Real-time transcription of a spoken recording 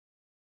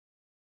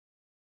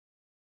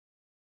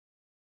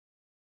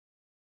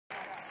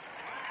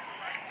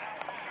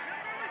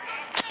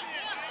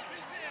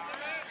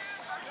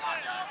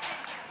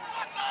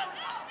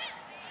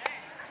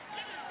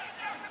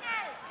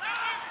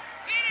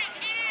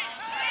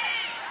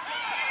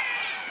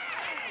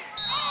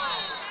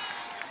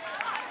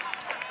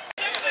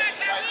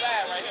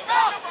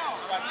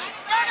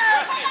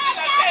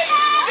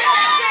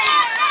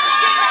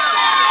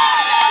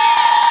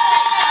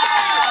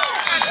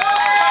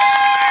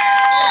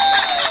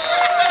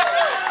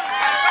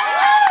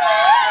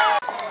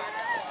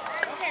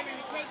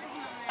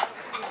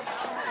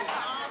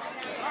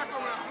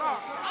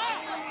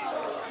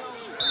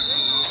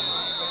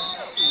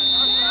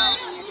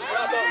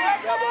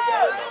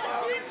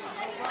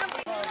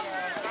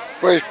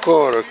First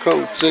quarter,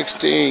 Colts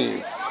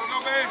 16.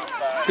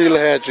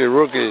 Pelehatchie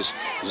rookies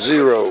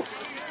 0.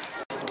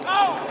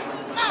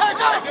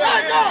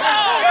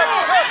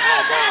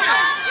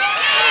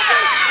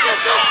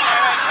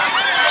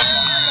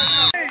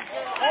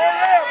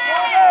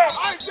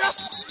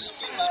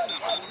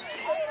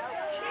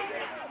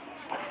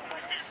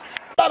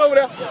 Over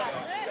there.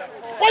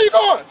 Where you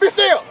going? Be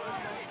still.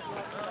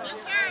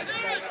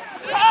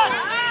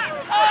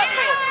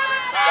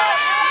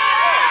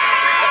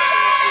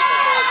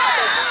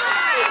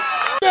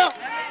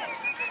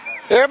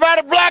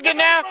 Everybody block it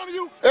now.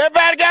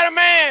 Everybody got a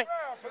man.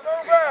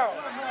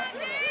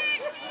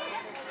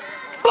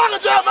 Block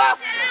it, Jeremiah.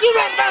 You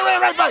ready,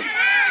 right, back.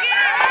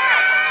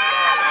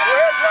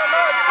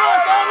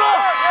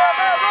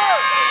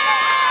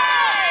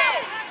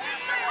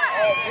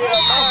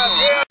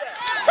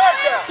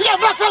 You got to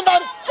block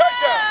somebody.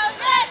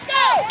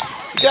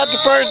 You got the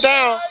first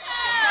down.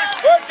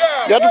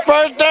 Got the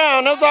first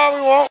down. That's all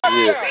we want.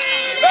 Yeah.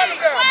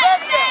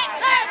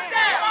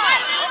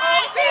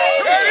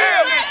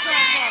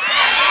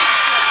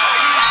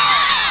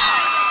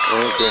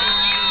 Okay.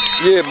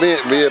 Yeah, Ben.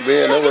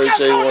 That's where he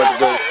said he wanted to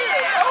go.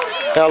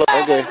 Hello.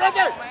 Okay.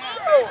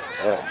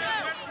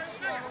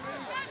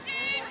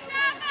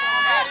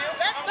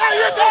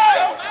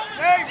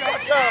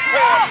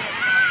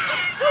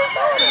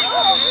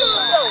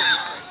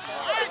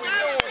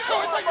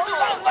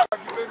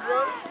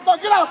 Don't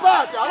get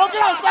outside, y'all. Don't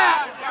get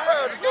outside.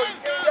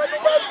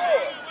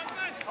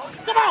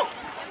 Come on.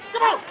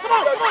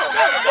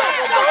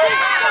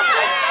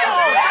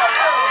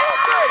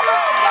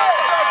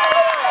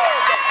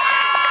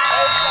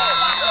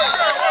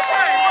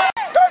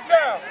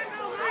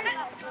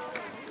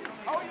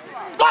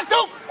 Block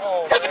two.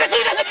 Hit the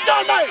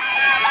darn man.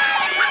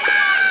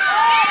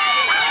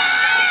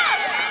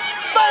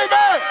 Stay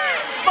there.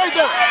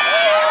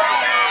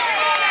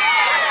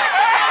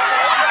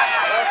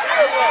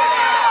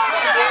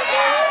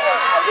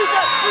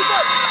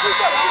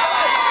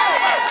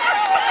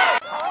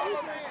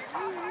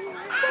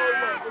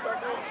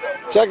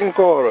 Second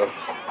quarter,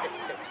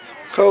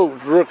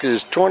 Colts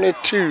rookies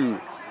 22,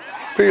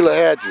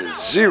 Pelehatchie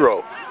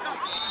 0.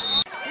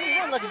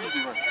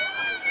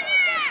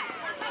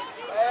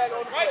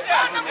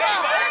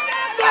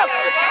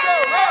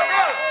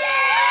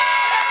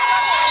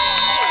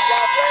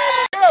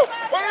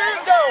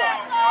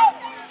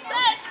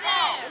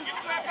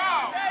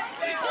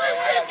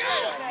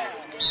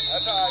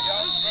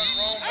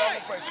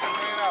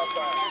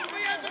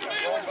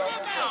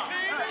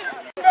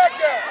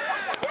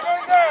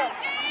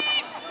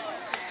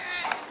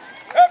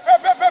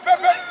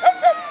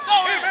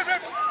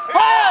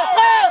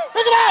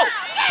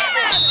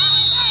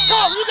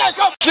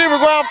 Receiver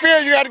go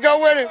outfield, you got to go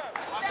with him.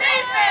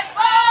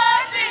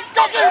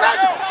 Go get it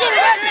ready. Get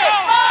it ready.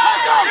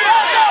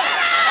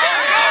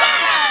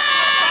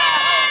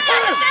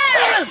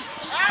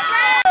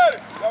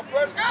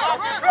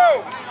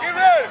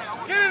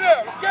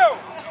 Go.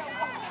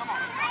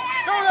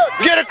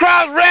 Get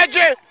across,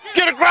 Reggie.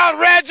 Get across,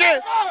 Reggie.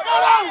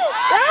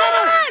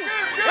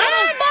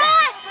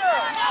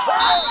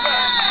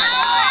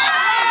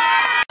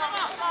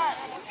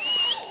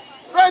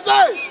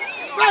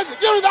 Reggie,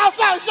 give him the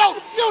outside shoulder.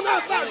 Go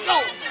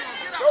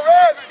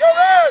red.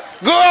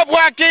 Go up,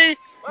 Joaquin.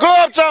 Go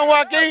up, son,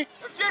 Joaquin.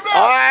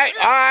 All right.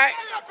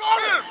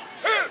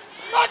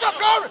 Back up,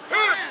 Corey.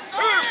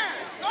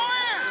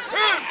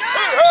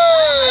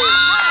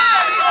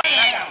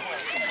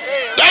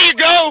 There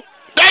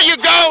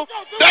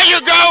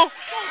you go.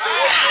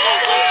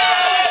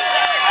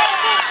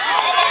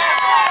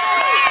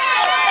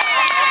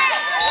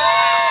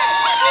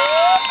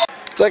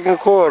 Second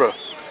quarter,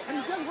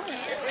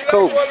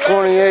 Colts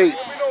 28,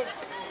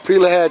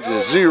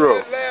 Pelehatchie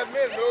 0.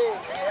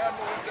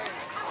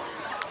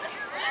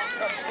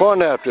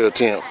 Punt after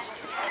attempt.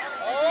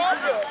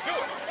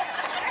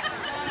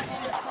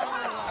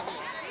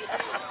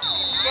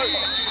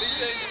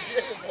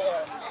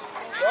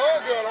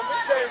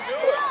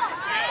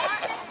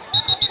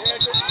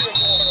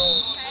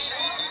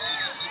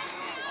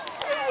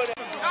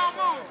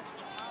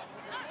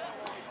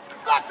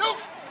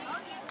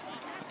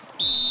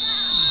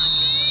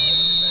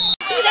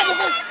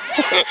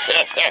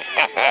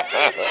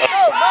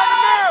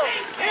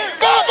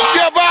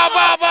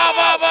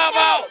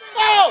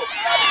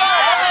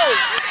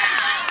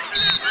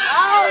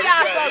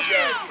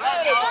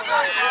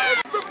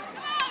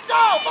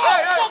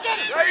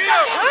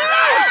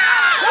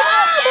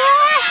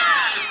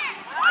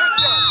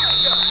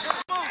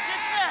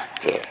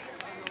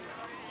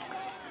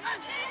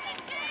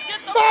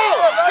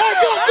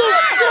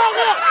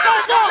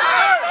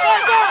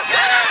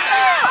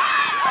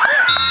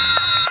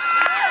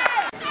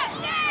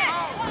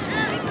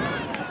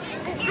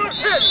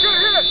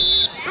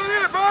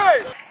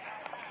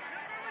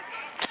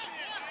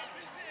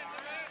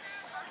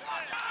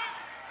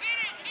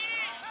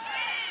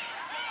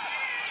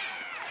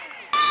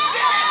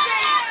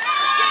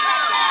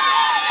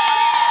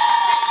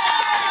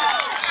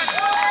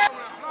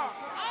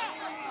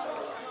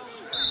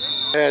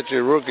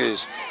 Pelehatchie rookies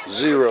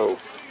 0.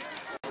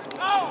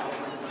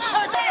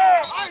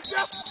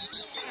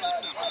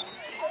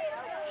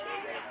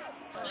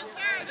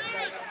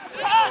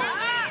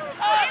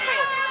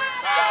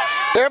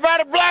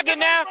 Everybody block it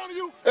now.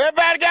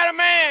 Everybody got a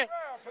man.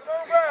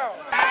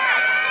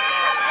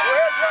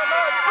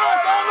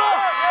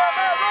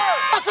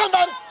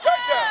 Somebody.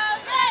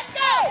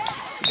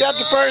 You got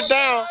the first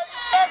down.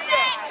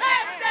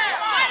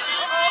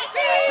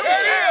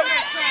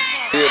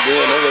 Yeah,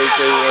 dude, nobody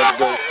say you want to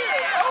go.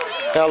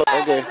 Hello,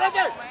 okay.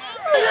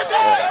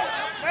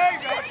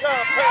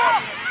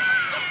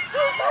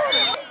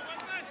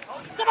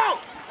 Come on.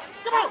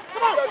 Come on. Come on.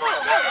 Come on.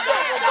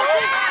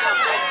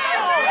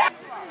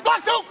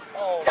 Block 2.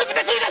 Hit the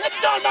bitch. Hit the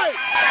dog, man.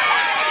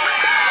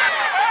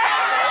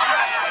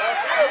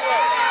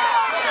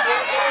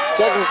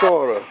 Second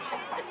quarter.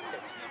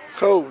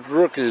 Colts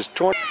rookies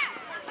 20.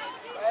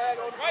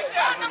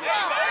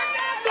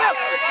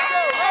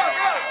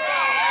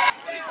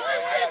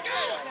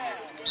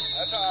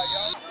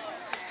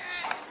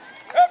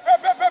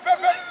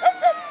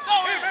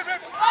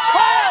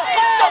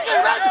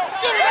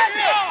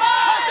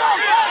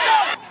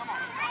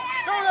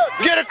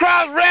 Get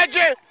across, Reggie!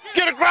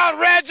 Get across,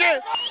 Reggie!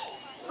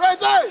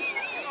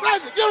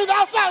 Reggie, give me the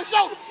outside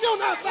shoulder. Give me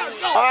the outside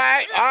shoulder. All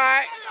right, all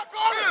right.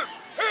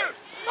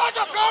 Back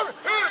up, Corey.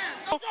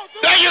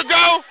 There you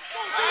go.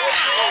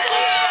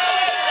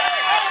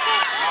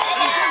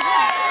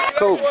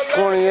 Colts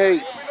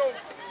 28.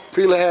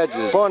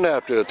 Pelehatchie punt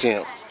after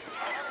attempt.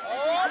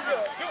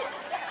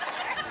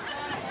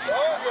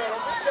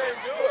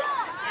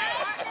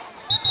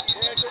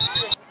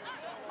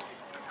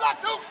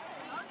 Block 2.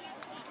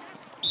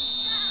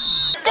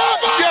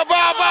 Yeah,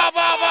 ball.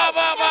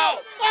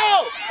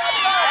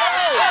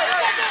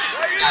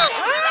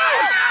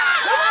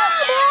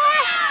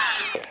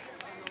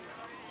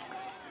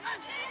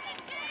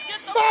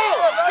 Ball.